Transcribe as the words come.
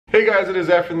Hey guys, it is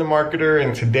Efren the Marketer,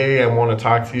 and today I want to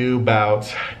talk to you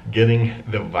about getting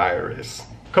the virus.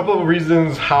 A couple of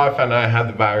reasons how I found out I had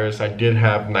the virus. I did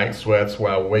have night sweats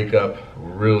where I wake up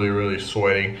really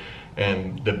sweaty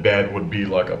and the bed would be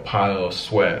like a pile of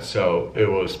sweat, so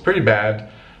it was pretty bad.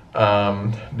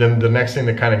 Then the next thing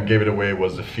that kind of gave it away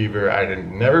was the fever. I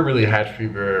never really had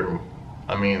fever.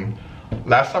 I mean,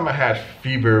 last time I had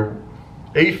fever,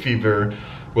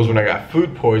 was when I got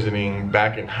food poisoning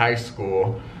back in high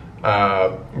school.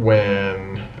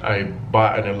 When I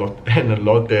bought an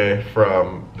elote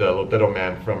from the elotero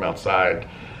man from outside.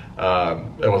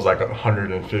 It was like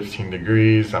 115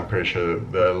 degrees. I'm pretty sure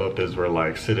the elotes were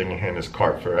like sitting in his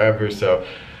cart forever. So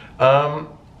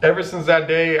ever since that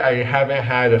day, I haven't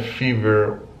had a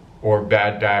fever or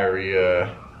bad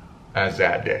diarrhea as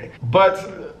that day.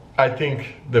 But I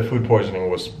think the food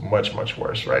poisoning was much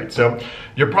worse, right? So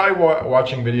you're probably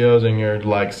watching videos and you're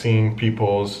like seeing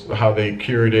how they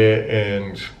cured it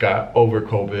and got over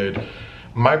COVID.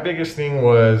 My biggest thing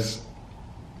was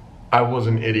I was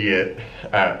an idiot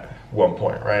at one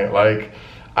point, right? Like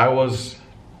I was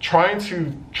trying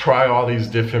to try all these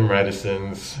different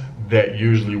medicines that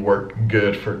usually work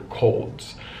good for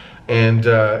colds. And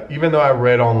even though I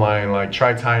read online, like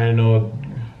try Tylenol,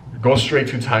 go straight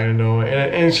to Tylenol,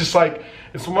 and it's just like,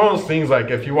 it's one of those things,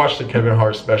 like if you watch the Kevin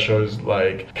Hart specials,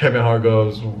 like Kevin Hart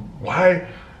goes, why,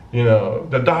 you know,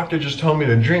 the doctor just told me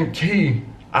to drink tea.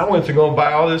 I went to go and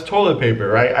buy all this toilet paper,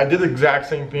 right? I did the exact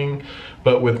same thing,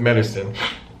 but with medicine.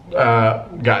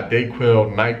 Got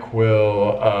Dayquil,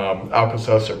 NyQuil,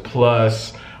 Alka-Seltzer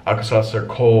Plus, Alka-Seltzer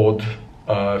Cold,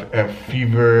 and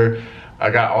fever. I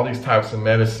got all these types of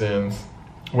medicines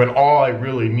when all I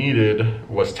really needed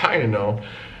was Tylenol.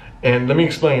 And let me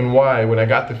explain why. When I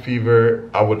got the fever,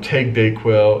 I would take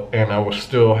Dayquil and I would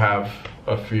still have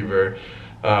a fever.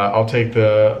 I'll take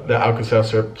the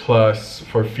Alka-Seltzer Plus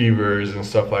for fevers and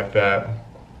stuff like that,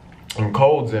 and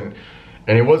colds, and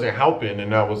it wasn't helping.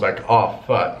 And I was like, oh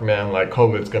fuck, man, like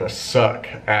COVID's gonna suck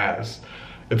ass.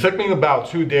 It took me about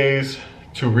 2 days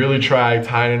to really try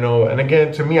Tylenol. And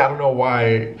again, to me, I don't know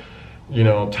why, you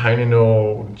know,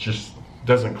 Tylenol just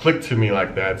doesn't click to me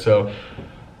like that. So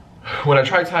when I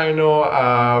tried Tylenol,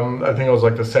 I think it was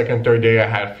like the second, third day I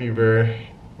had fever,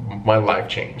 my life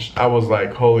changed. I was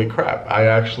like, holy crap, I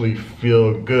actually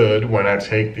feel good when I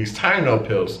take these Tylenol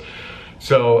pills.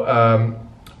 So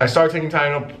I started taking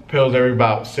Tylenol pills every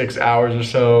about 6 hours or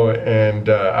so, and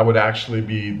I would actually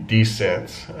be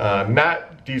decent.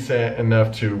 Not decent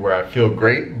enough to where I feel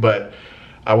great, but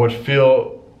I would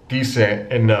feel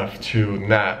decent enough to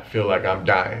not feel like I'm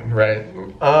dying, right?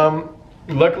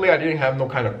 Luckily, I didn't have no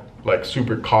kind of like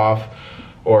super cough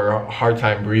or hard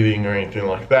time breathing or anything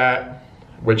like that,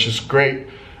 which is great.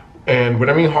 And when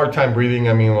I mean hard time breathing,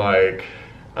 I mean like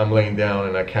I'm laying down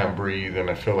and I can't breathe and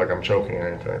I feel like I'm choking or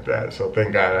anything like that. So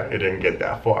thank God it didn't get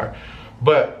that far.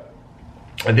 But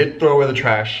I did throw away the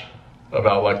trash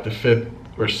about like the 5th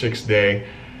or 6th day,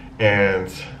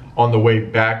 and on the way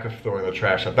back of throwing the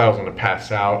trash, I thought I was gonna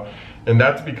pass out. And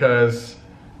that's because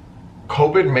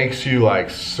COVID makes you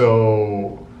like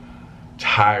so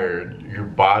tired, your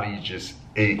body just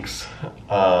aches.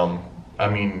 I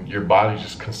mean, your body's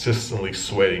just consistently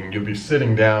sweating. You'll be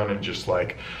sitting down and just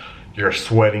like, you're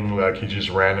sweating like you just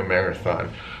ran a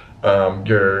marathon.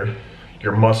 Your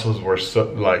muscles were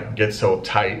get so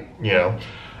tight, you know.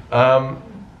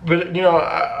 But you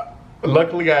know,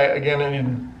 luckily it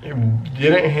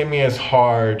didn't hit me as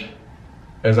hard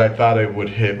as I thought it would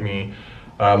hit me.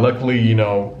 Luckily, you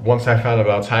know, once I found out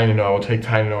about Tylenol, I would take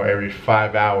Tylenol every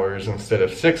 5 hours instead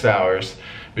of 6 hours,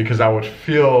 because I would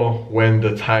feel when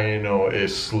the Tylenol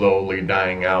is slowly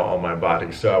dying out on my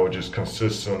body. So I would just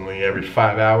consistently, every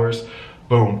 5 hours,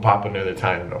 boom, pop another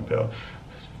Tylenol pill.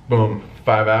 Boom,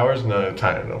 5 hours, another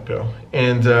Tylenol pill.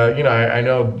 And, you know, I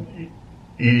know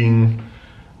eating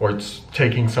or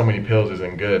taking so many pills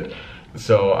isn't good.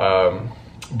 So,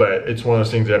 but it's one of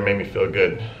those things that made me feel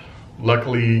good.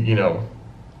 Luckily, you know,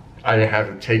 I didn't have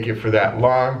to take it for that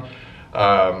long.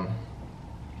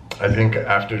 I think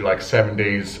after like 7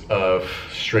 days of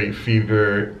straight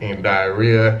fever and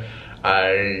diarrhea,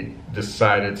 I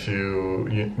decided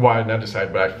to, well, not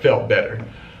decided, but I felt better.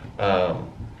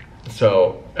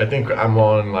 So I think I'm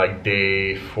on like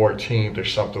day 14th or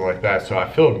something like that. So I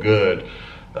feel good.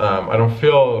 I don't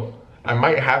feel, I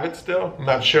might have it still, I'm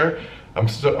not sure. I'm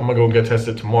gonna go get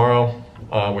tested tomorrow,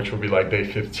 which will be like day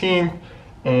 15.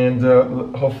 And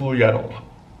hopefully I don't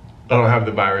have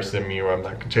the virus in me, or I'm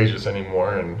not contagious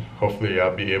anymore, and hopefully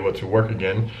I'll be able to work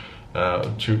again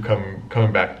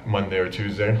coming back Monday or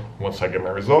Tuesday once I get my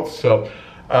results. So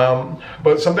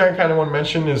but something I kind of want to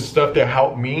mention is stuff that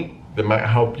helped me that might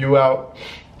help you out.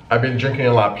 I've been drinking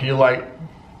a lot of Pedialyte.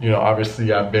 You know,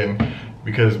 obviously I've been,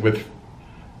 because with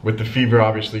the fever,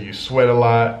 obviously you sweat a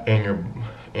lot,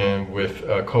 and with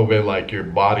COVID, like your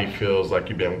body feels like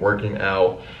you've been working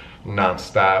out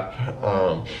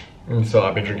nonstop. And so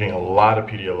I've been drinking a lot of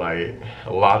Pedialyte,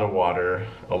 a lot of water,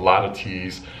 a lot of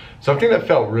teas. Something that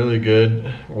felt really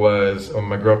good was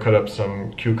my girl cut up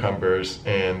some cucumbers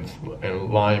and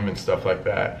lime and stuff like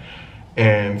that.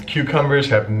 And cucumbers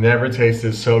have never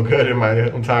tasted so good in my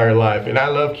entire life. And I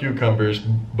love cucumbers,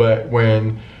 but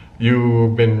when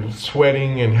you've been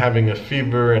sweating and having a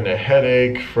fever and a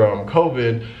headache from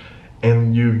COVID,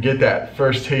 and you get that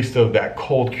first taste of that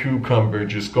cold cucumber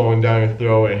just going down your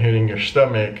throat and hitting your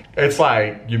stomach, it's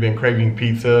like you've been craving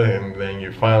pizza and then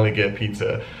you finally get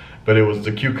pizza. But it was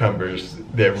the cucumbers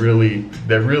that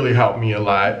really helped me a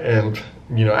lot. And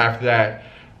you know, after that,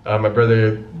 my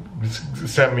brother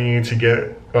sent me to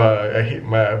get,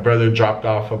 my brother dropped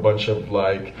off a bunch of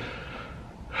like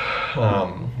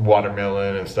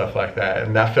watermelon and stuff like that,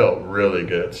 and that felt really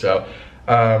good. So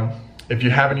if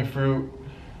you have any fruit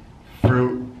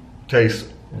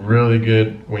tastes really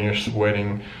good when you're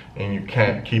sweating and you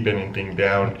can't keep anything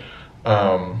down.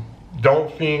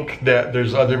 Don't think that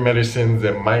there's other medicines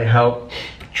that might help.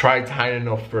 Try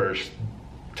Tylenol first.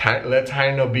 Let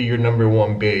Tylenol be your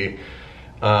 #1 babe,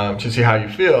 to see how you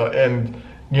feel. And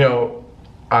you know,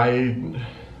 I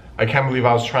can't believe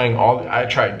I was trying I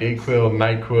tried Dayquil,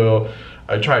 NyQuil,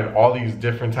 I tried all these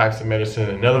different types of medicine,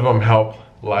 and none of them help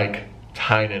like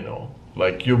Tylenol.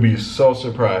 Like, you'll be so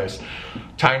surprised.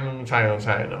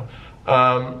 Tylenol.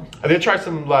 I did try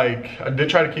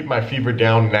to keep my fever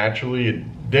down naturally.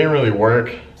 It didn't really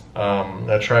work.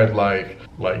 I tried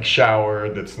like shower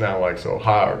that's not like so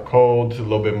hot or cold, a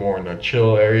little bit more in a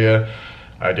chill area.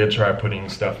 I did try putting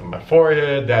stuff in my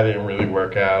forehead. That didn't really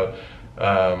work out.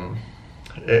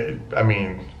 I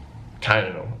mean,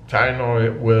 Tylenol,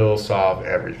 it will solve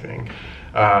everything.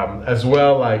 As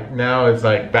well, like now it's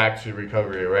like back to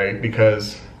recovery, right?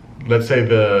 Because let's say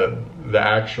the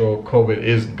actual COVID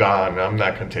is gone. I'm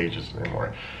not contagious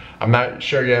anymore. I'm not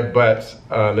sure yet, but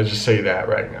let's just say that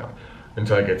right now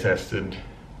until I get tested.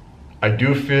 I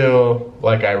do feel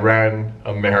like I ran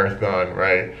a marathon,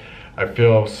 right? I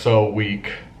feel so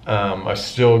weak. I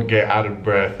still get out of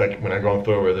breath like when I go and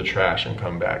throw away the trash and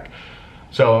come back.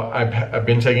 So I've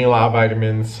been taking a lot of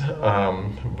vitamins,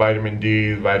 vitamin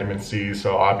D, vitamin C,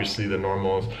 so obviously the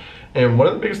normals. And one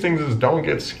of the biggest things is don't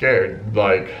get scared.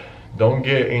 Like, don't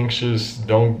get anxious,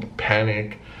 don't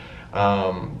panic.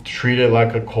 Treat it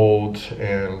like a cold,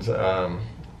 and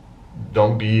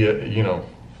don't be,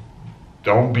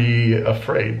 don't be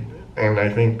afraid. And I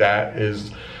think that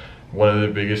is one of the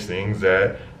biggest things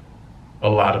that a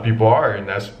lot of people are, and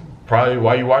that's probably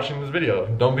why you're watching this video.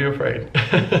 Don't be afraid.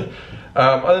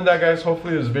 Other than that, guys,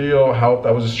 hopefully this video helped.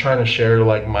 I was just trying to share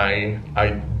like my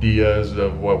ideas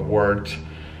of what worked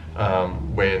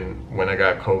when I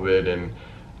got COVID, and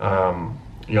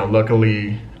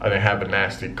luckily I didn't have a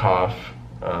nasty cough,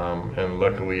 and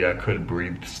luckily I could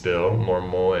breathe still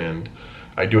normal, and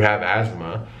I do have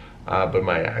asthma, but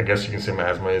I guess you can say my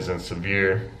asthma isn't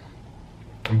severe,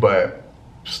 but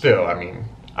still, I mean,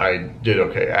 I did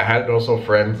okay. I had also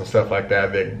friends and stuff like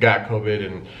that that got COVID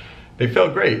and they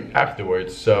felt great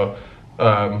afterwards. So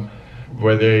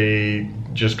where they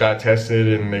just got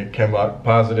tested and they came out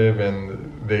positive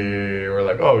and they were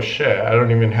like, oh shit, I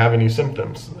don't even have any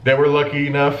symptoms. They were lucky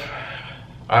enough.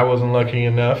 I wasn't lucky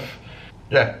enough.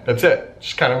 Yeah, that's it.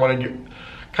 Just kind of want to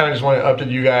update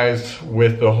you guys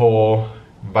with the whole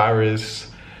virus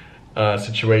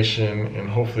situation, and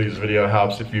hopefully this video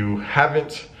helps. If you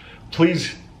haven't,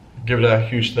 please give it a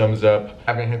huge thumbs up.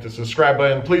 Haven't hit the subscribe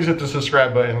button, please hit the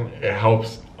subscribe button. It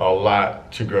helps a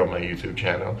lot to grow my YouTube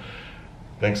channel.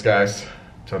 Thanks guys,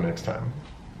 till next time.